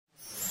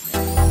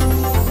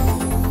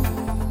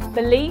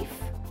Belief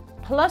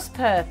plus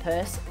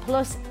purpose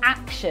plus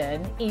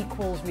action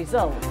equals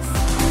results.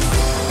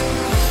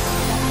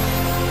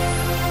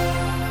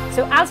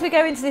 So as we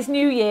go into this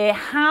new year,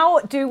 how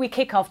do we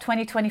kick off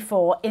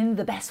 2024 in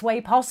the best way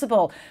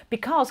possible?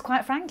 Because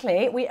quite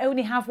frankly, we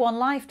only have one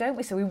life, don't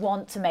we? So we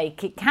want to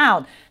make it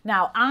count.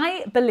 Now,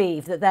 I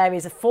believe that there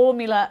is a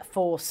formula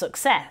for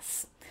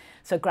success.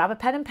 So grab a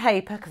pen and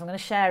paper because I'm going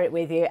to share it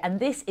with you. And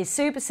this is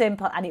super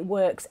simple and it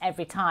works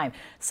every time.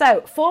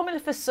 So formula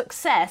for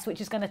success, which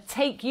is going to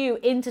take you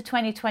into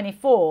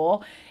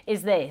 2024,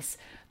 is this: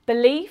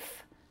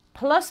 belief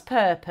plus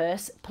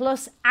purpose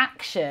plus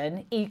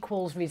action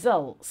equals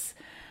results.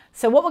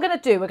 So what we're going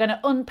to do, we're going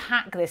to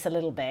unpack this a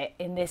little bit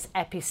in this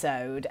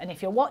episode. And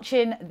if you're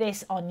watching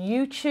this on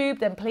YouTube,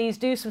 then please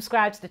do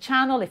subscribe to the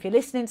channel. If you're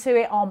listening to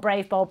it on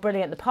Brave, Bold,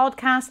 Brilliant, the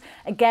podcast,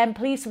 again,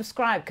 please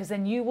subscribe because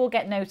then you will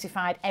get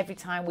notified every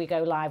time we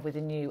go live with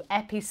a new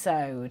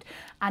episode.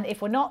 And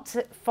if we're not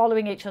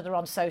following each other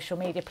on social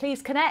media,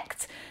 please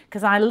connect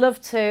because I love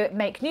to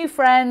make new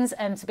friends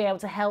and to be able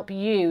to help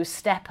you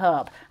step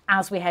up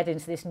as we head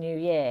into this new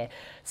year.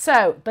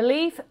 So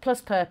belief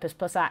plus purpose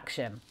plus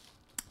action.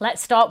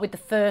 Let's start with the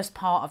first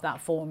part of that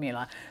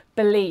formula,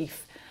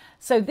 belief.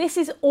 So this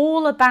is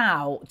all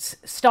about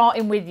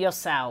starting with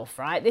yourself,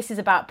 right? This is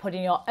about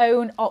putting your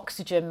own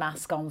oxygen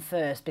mask on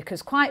first,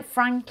 because quite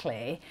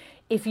frankly,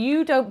 if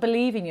you don't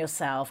believe in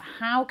yourself,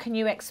 how can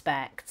you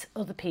expect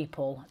other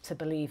people to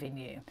believe in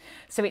you?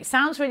 So it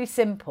sounds really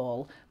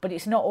simple, but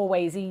it's not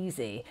always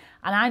easy.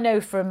 And I know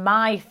from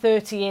my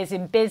 30 years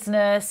in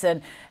business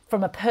and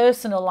from a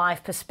personal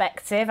life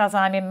perspective, as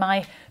I'm in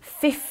my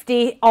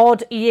 50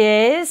 odd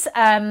years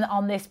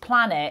on this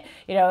planet,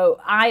 you know,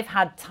 I've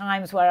had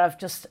times where I've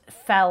just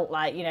felt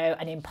like, you know,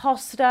 an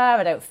imposter,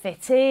 I don't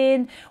fit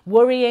in,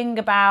 worrying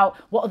about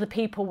what other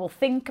people will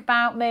think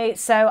about me.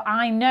 So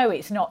I know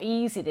it's not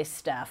easy, this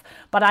stuff,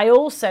 but I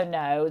also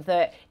know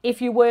that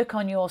if you work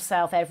on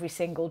yourself every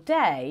single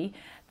day,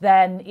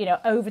 then, you know,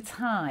 over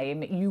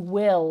time, you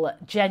will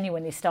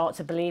genuinely start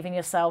to believe in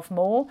yourself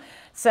more.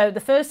 So the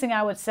first thing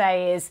I would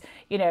say is,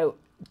 you know,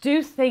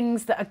 do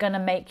things that are going to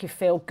make you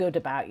feel good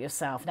about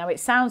yourself. Now, it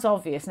sounds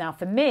obvious. Now,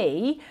 for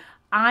me,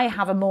 I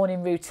have a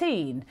morning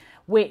routine,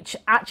 which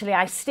actually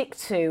I stick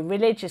to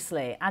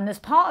religiously. And as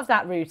part of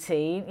that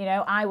routine, you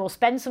know, I will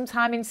spend some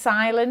time in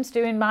silence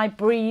doing my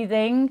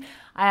breathing.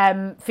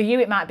 For you,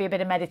 it might be a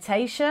bit of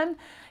meditation.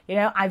 You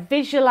know, I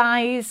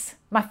visualize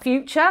my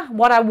future,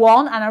 what I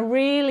want, and I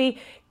really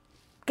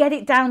get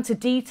it down to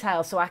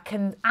detail so I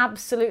can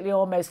absolutely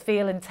almost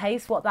feel and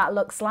taste what that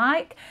looks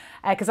like.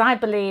 Because I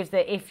believe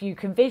that if you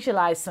can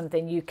visualize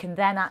something, you can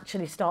then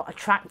actually start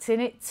attracting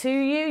it to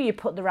you. You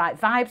put the right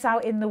vibes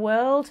out in the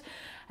world.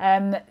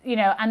 You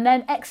know, and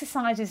then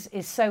exercise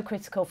is so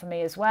critical for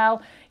me as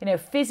well. You know,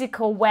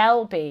 physical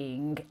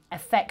well-being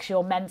affects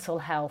your mental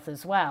health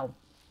as well.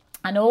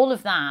 And all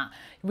of that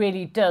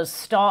really does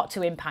start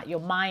to impact your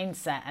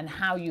mindset and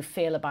how you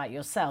feel about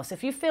yourself. So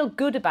if you feel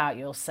good about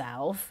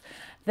yourself,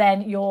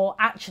 then you're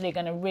actually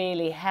going to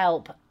really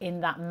help in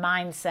that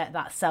mindset,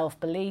 that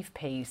self-belief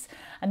piece.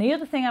 And the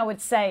other thing I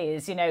would say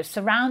is, you know,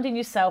 surrounding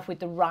yourself with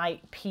the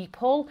right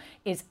people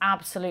is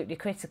absolutely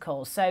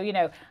critical. So, you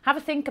know, have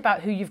a think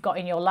about who you've got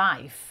in your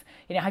life.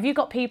 You know, have you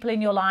got people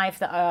in your life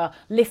that are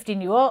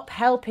lifting you up,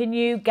 helping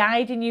you,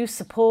 guiding you,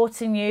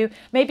 supporting you,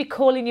 maybe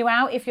calling you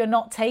out if you're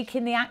not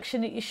taking the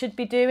action that you should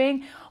be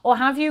doing? Or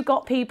have you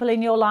got people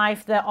in your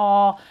life that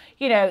are,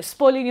 you know,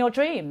 spoiling your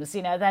dreams?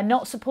 You know, they're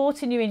not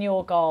supporting you in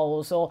your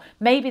goals, or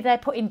maybe they're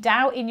putting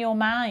doubt in your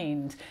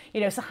mind.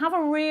 You know, so have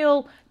a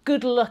real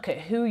good look at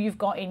who you've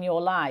got in your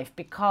life,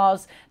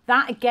 because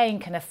that again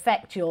can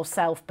affect your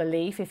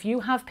self-belief. If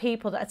you have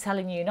people that are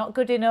telling you you're not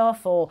good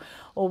enough or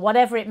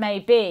whatever it may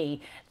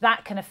be,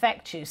 that can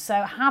affect you.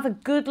 So have a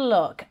good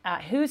look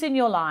at who's in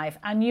your life,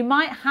 and you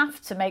might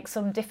have to make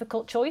some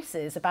difficult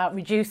choices about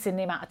reducing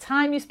the amount of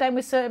time you spend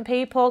with certain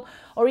people,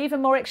 or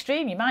even more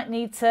extreme, you might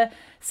need to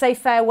say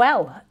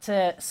farewell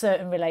to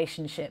certain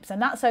relationships, and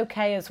that's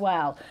okay as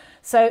well.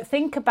 So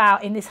think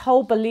about, in this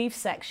whole belief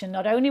section,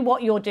 not only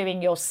what you're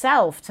doing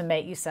yourself to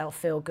make yourself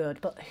feel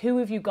good, but who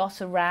have you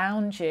got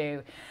around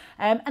you?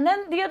 And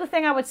then the other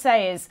thing I would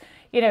say is,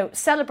 you know,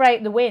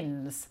 celebrate the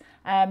wins.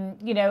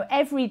 You know,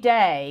 every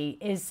day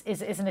is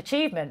an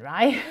achievement,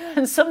 right?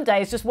 And some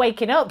days just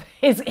waking up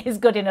is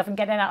good enough and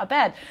getting out of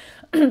bed.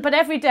 But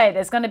every day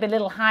there's going to be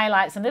little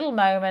highlights and little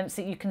moments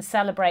that you can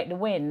celebrate the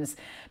wins.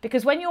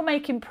 Because when you're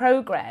making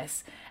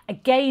progress,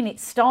 again, it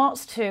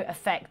starts to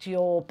affect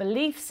your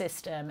belief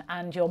system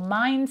and your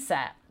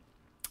mindset,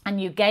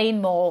 and you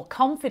gain more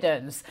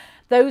confidence.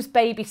 Those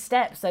baby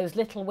steps, those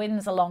little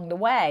wins along the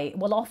way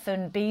will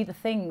often be the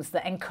things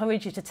that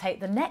encourage you to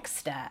take the next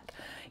step.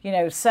 You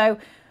know, so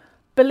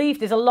belief,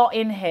 there's a lot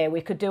in here. We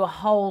could do a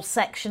whole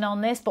section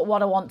on this, but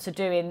what I want to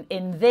do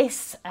in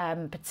this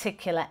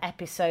particular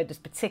episode, this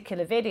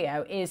particular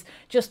video, is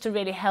just to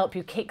really help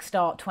you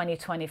kickstart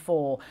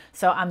 2024.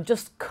 So I'm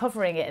just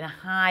covering it in a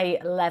high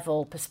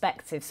level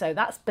perspective. So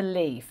that's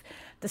belief.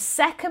 The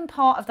second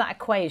part of that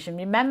equation,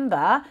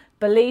 remember,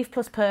 belief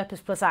plus purpose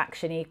plus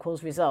action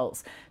equals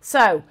results.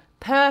 So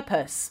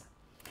purpose,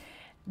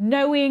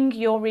 knowing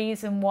your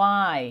reason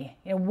why.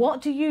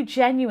 What do you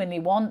genuinely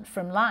want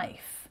from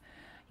life?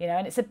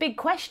 And it's a big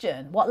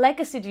question. What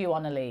legacy do you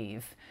want to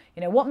leave?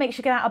 What makes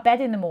you get out of bed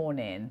in the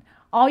morning?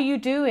 Are you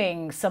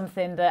doing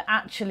something that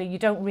actually you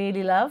don't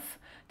really love?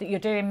 That you're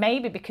doing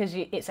maybe because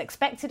it's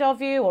expected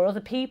of you, or other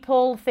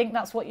people think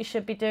that's what you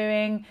should be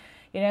doing?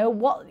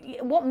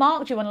 What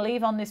mark do you want to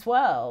leave on this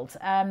world?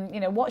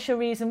 What's your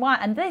reason why?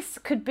 And this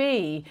could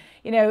be,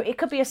 it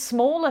could be a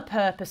smaller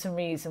purpose and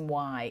reason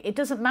why. It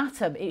doesn't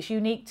matter. It's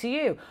unique to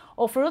you.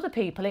 Or for other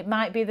people, it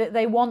might be that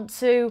they want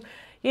to,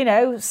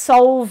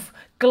 solve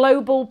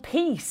global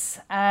peace,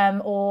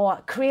 or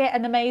create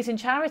an amazing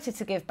charity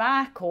to give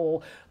back,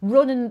 or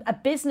run a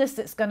business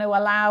that's going to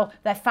allow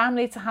their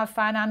family to have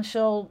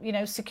financial,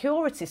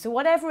 security. So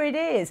whatever it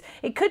is,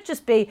 it could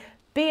just be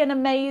an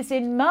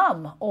amazing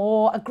mum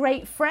or a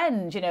great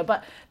friend,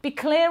 but be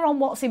clear on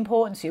what's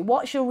important to you.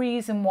 What's your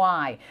reason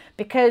why?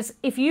 Because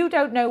if you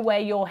don't know where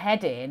you're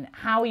heading,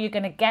 how are you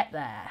going to get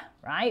there,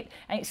 right?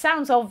 And it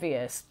sounds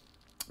obvious,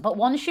 but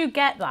once you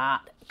get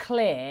that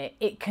clear,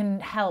 it can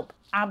help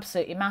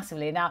absolutely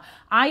massively. Now,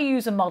 I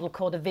use a model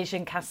called a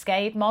vision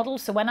cascade model.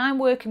 So when I'm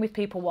working with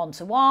people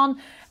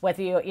one-to-one,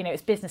 whether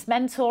it's business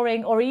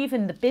mentoring, or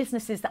even the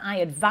businesses that I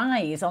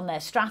advise on their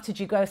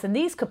strategy growth, and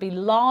these could be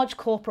large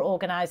corporate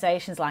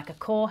organizations like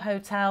Accor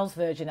Hotels,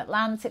 Virgin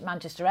Atlantic,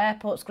 Manchester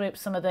Airports Group,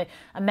 some of the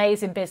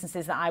amazing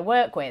businesses that I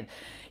work with,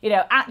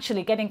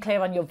 actually getting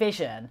clear on your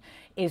vision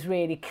is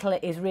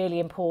really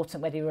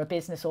important, whether you're a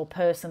business or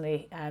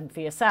personally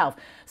for yourself.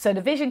 So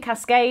the vision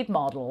cascade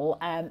model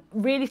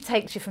really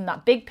takes you from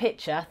that big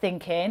picture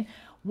thinking,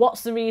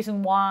 what's the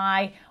reason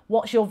why,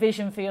 what's your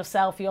vision for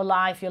yourself, your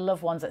life, your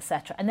loved ones,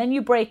 etc. And then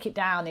you break it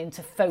down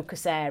into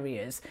focus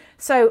areas.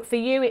 So for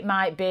you, it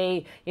might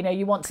be,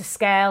 you want to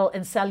scale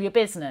and sell your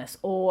business,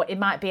 or it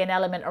might be an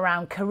element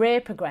around career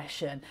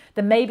progression.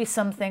 There may be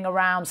something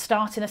around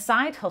starting a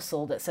side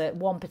hustle that's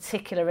one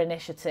particular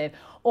initiative,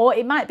 or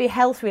it might be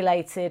health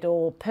related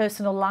or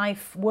personal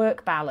life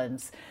work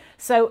balance.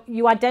 So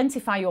you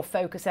identify your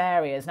focus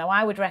areas. Now,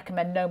 I would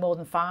recommend no more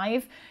than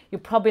 5. You'll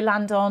probably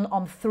land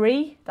on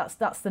 3.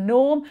 That's the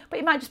norm, but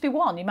it might just be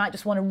 1. You might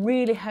just want to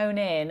really hone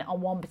in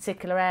on one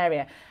particular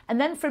area.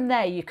 And then from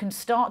there, you can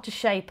start to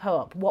shape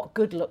up what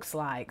good looks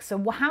like.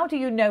 So how do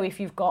you know if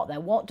you've got there?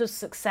 What does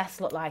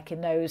success look like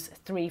in those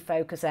 3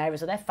 focus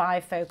areas? Are there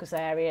 5 focus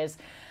areas?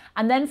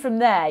 And then from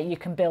there, you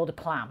can build a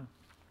plan.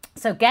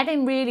 So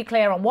getting really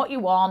clear on what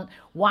you want,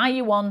 why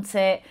you want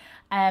it,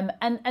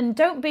 and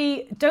don't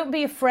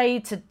be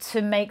afraid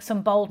to make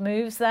some bold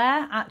moves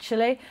there,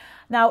 actually.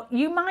 Now,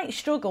 you might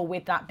struggle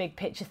with that big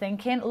picture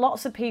thinking.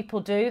 Lots of people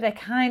do. They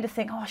kind of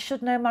think, I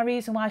should know my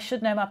reason why, I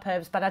should know my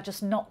purpose, but I'm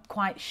just not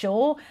quite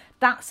sure.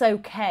 That's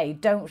okay.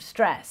 Don't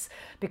stress,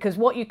 because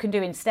what you can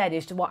do instead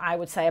is what I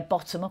would say a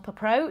bottom-up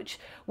approach,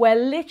 where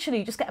literally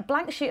you just get a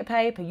blank sheet of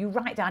paper, you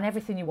write down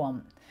everything you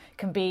want.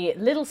 Can be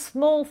little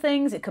small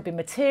things, it could be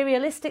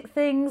materialistic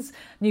things,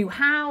 new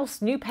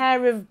house, new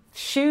pair of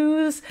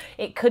shoes,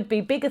 it could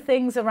be bigger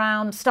things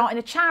around starting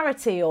a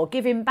charity or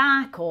giving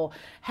back or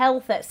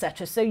health,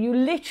 etc. So you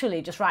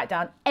literally just write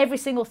down every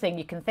single thing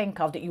you can think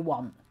of that you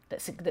want,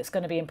 that's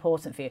going to be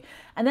important for you.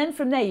 And then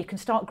from there you can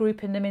start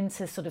grouping them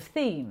into sort of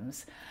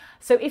themes.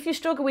 So if you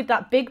struggle with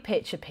that big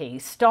picture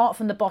piece, start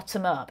from the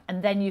bottom up,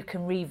 and then you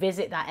can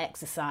revisit that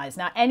exercise.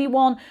 Now,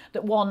 anyone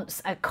that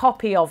wants a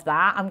copy of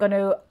that, I'm going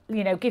to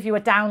give you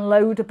a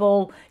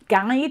downloadable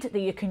guide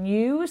that you can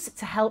use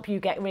to help you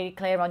get really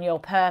clear on your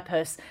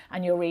purpose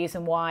and your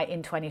reason why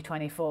in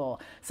 2024.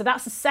 So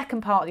that's the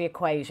second part of the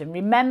equation.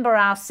 Remember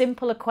our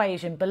simple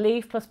equation,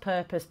 belief plus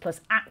purpose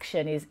plus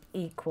action is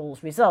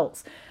equals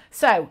results.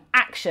 So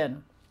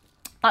action,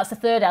 that's the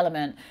third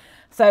element.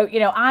 So,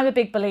 I'm a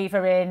big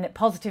believer in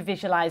positive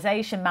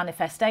visualization,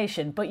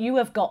 manifestation, but you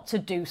have got to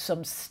do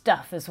some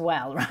stuff as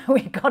well, right?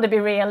 We've got to be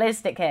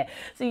realistic here.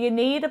 So you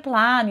need a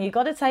plan. You've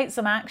got to take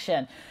some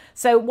action.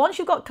 So once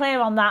you've got clear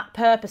on that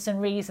purpose and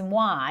reason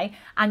why,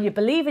 and you're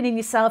believing in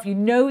yourself, you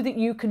know that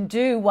you can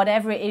do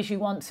whatever it is you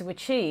want to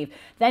achieve,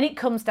 then it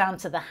comes down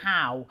to the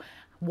how.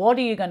 What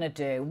are you going to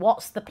do?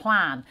 What's the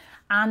plan?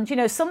 And,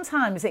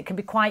 sometimes it can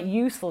be quite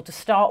useful to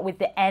start with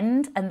the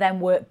end and then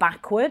work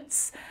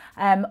backwards.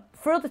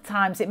 For other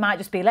times, it might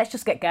just be, let's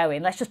just get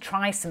going. Let's just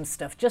try some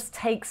stuff. Just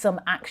take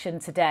some action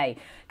today,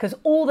 because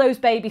all those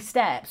baby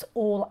steps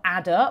all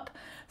add up.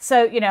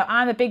 So,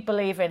 I'm a big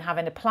believer in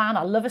having a plan.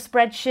 I love a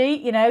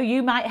spreadsheet.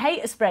 You might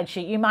hate a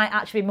spreadsheet. You might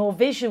actually be more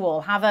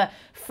visual. Have a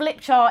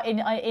flip chart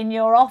in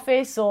your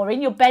office or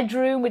in your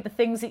bedroom with the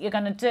things that you're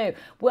going to do.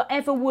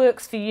 Whatever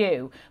works for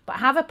you. But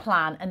have a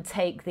plan and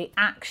take the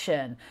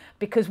action.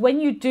 Because when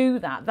you do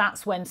that,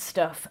 that's when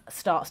stuff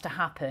starts to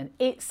happen.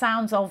 It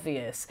sounds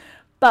obvious,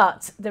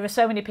 But there are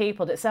so many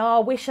people that say, oh, I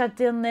wish I'd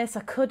done this,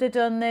 I could have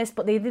done this,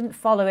 but they didn't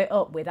follow it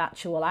up with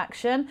actual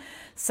action.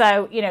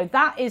 So, you know,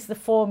 that is the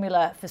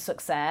formula for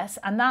success.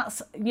 And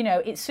that's, you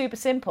know, it's super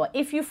simple.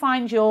 If you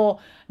find you're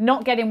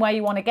not getting where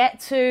you want to get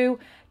to,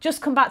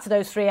 just come back to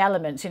those 3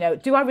 elements. You know,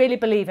 do I really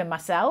believe in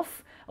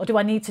myself, or do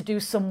I need to do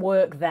some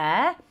work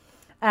there?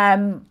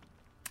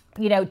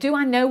 You know, do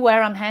I know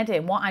where I'm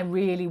heading, what I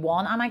really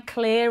want? Am I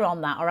clear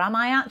on that? Or am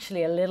I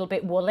actually a little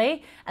bit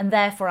woolly and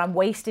therefore I'm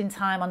wasting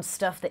time on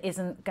stuff that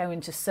isn't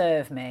going to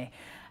serve me?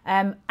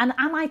 And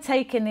am I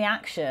taking the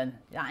action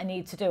that I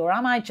need to do? Or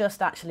am I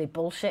just actually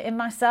bullshitting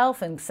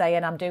myself and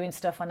saying I'm doing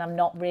stuff when I'm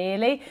not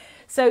really?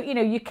 So, you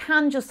know, you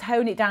can just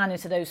hone it down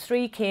into those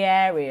 3 key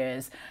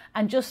areas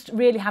and just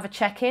really have a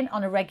check-in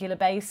on a regular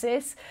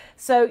basis.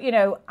 So, you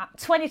know,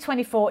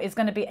 2024 is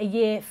going to be a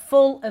year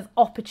full of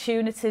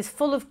opportunities,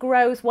 full of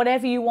growth,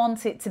 whatever you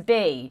want it to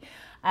be.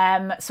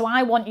 So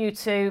I want you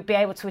to be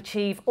able to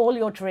achieve all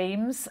your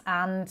dreams,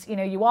 and, you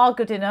know, you are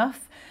good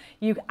enough.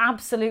 You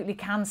absolutely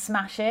can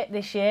smash it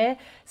this year.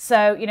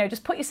 So, you know,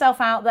 just put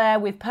yourself out there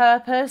with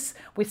purpose,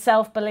 with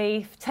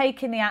self-belief,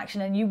 taking the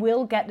action, and you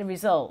will get the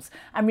results.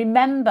 And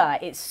remember,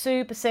 it's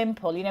super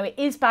simple. You know, it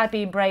is by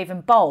being brave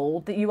and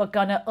bold that you are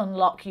going to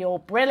unlock your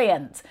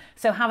brilliant.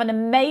 So have an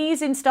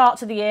amazing start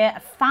to the year,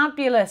 a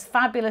fabulous,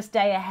 fabulous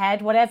day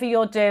ahead, whatever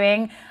you're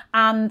doing.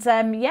 And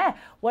yeah,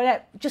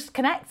 just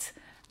connect.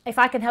 If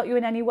I can help you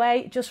in any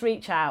way, just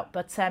reach out.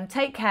 But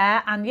take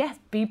care, and yes,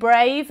 be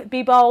brave,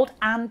 be bold,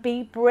 and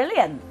be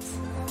brilliant.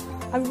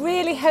 I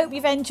really hope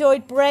you've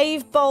enjoyed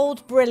Brave,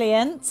 Bold,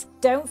 Brilliant.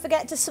 Don't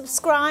forget to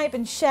subscribe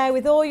and share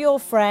with all your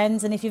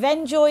friends. And if you've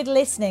enjoyed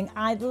listening,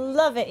 I'd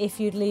love it if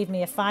you'd leave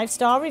me a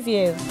 5-star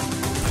review.